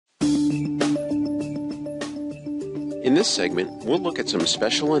In this segment, we'll look at some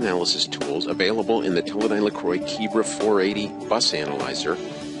special analysis tools available in the Teledyne LeCroy Kibra 480 bus analyzer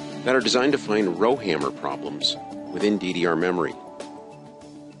that are designed to find row hammer problems within DDR memory.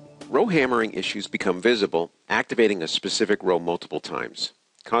 Row hammering issues become visible activating a specific row multiple times,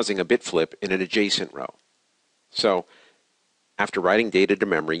 causing a bit flip in an adjacent row. So, after writing data to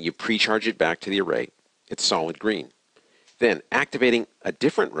memory, you pre-charge it back to the array. It's solid green. Then, activating a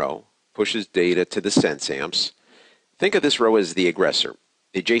different row pushes data to the sense amps. Think of this row as the aggressor.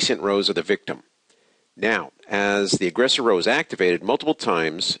 The adjacent rows are the victim. Now, as the aggressor row is activated multiple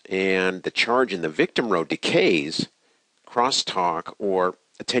times and the charge in the victim row decays, crosstalk or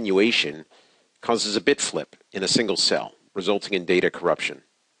attenuation causes a bit flip in a single cell, resulting in data corruption.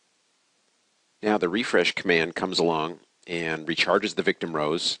 Now the refresh command comes along and recharges the victim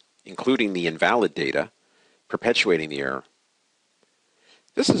rows, including the invalid data, perpetuating the error.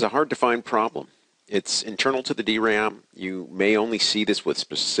 This is a hard-to-find problem. It's internal to the DRAM. You may only see this with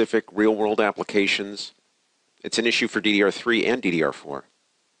specific real-world applications. It's an issue for DDR3 and DDR4.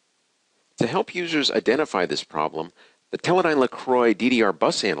 To help users identify this problem, the Teledyne LeCroy DDR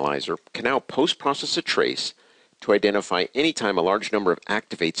bus analyzer can now post-process a trace to identify any time a large number of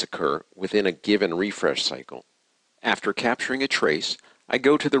activates occur within a given refresh cycle. After capturing a trace, I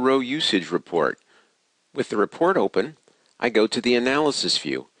go to the row usage report. With the report open, I go to the analysis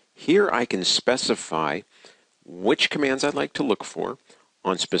view. Here I can specify which commands I'd like to look for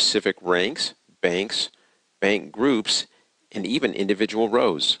on specific ranks, banks, bank groups, and even individual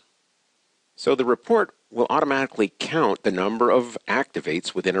rows. So the report will automatically count the number of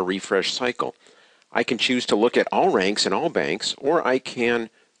activates within a refresh cycle. I can choose to look at all ranks and all banks, or I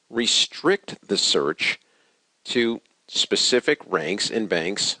can restrict the search to specific ranks and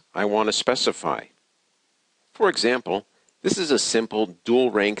banks I want to specify. For example, this is a simple dual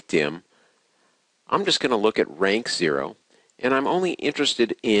rank DIM. I'm just going to look at rank 0, and I'm only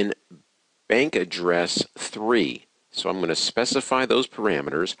interested in bank address 3. So I'm going to specify those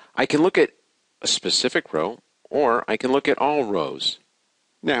parameters. I can look at a specific row, or I can look at all rows.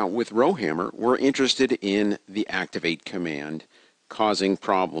 Now, with row hammer, we're interested in the activate command causing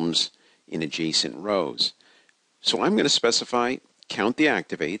problems in adjacent rows. So I'm going to specify count the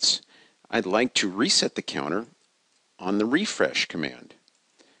activates. I'd like to reset the counter on the refresh command.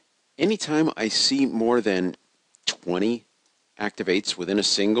 Anytime I see more than 20 activates within a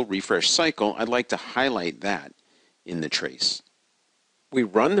single refresh cycle, I'd like to highlight that in the trace. We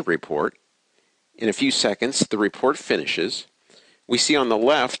run the report. In a few seconds, the report finishes. We see on the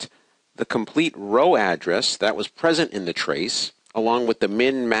left the complete row address that was present in the trace, along with the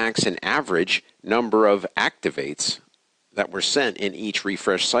min, max, and average number of activates that were sent in each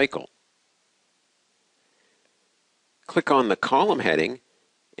refresh cycle. Click on the column heading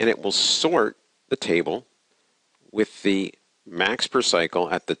and it will sort the table with the max per cycle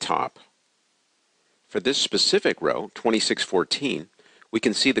at the top. For this specific row, 2614, we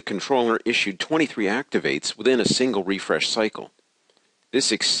can see the controller issued 23 activates within a single refresh cycle.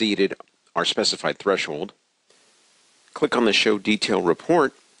 This exceeded our specified threshold. Click on the Show Detail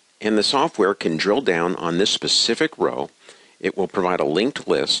Report and the software can drill down on this specific row. It will provide a linked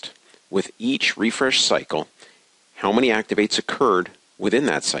list with each refresh cycle, how many activates occurred within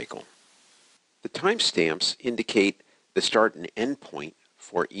that cycle. The timestamps indicate the start and end point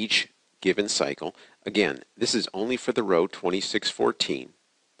for each given cycle. Again, this is only for the row 2614.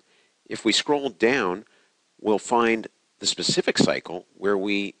 If we scroll down, we'll find the specific cycle where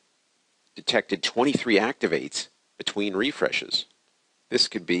we detected 23 activates between refreshes. This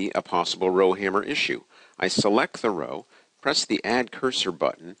could be a possible row hammer issue. I select the row, press the Add Cursor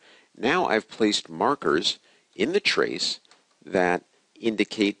button. Now I've placed markers in the trace that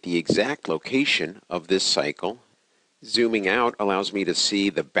indicate the exact location of this cycle. Zooming out allows me to see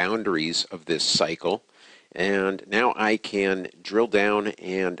the boundaries of this cycle, and now I can drill down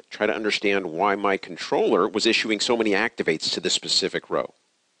and try to understand why my controller was issuing so many activates to this specific row.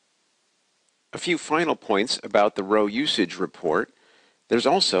 A few final points about the row usage report. There's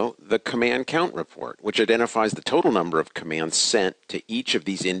also the command count report, which identifies the total number of commands sent to each of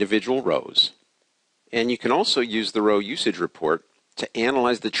these individual rows. And you can also use the row usage report to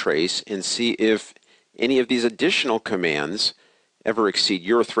analyze the trace and see if any of these additional commands ever exceed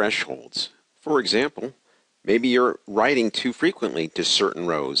your thresholds. For example, maybe you're writing too frequently to certain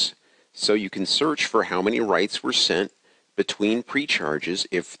rows, so you can search for how many writes were sent between pre-charges.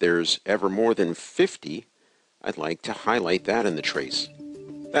 If there's ever more than 50, I'd like to highlight that in the trace.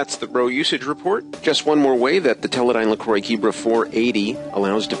 That's the row usage report. Just one more way that the Teledyne LeCroy Kibra 480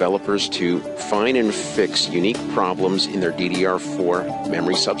 allows developers to find and fix unique problems in their DDR4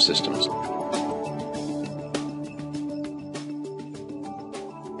 memory subsystems.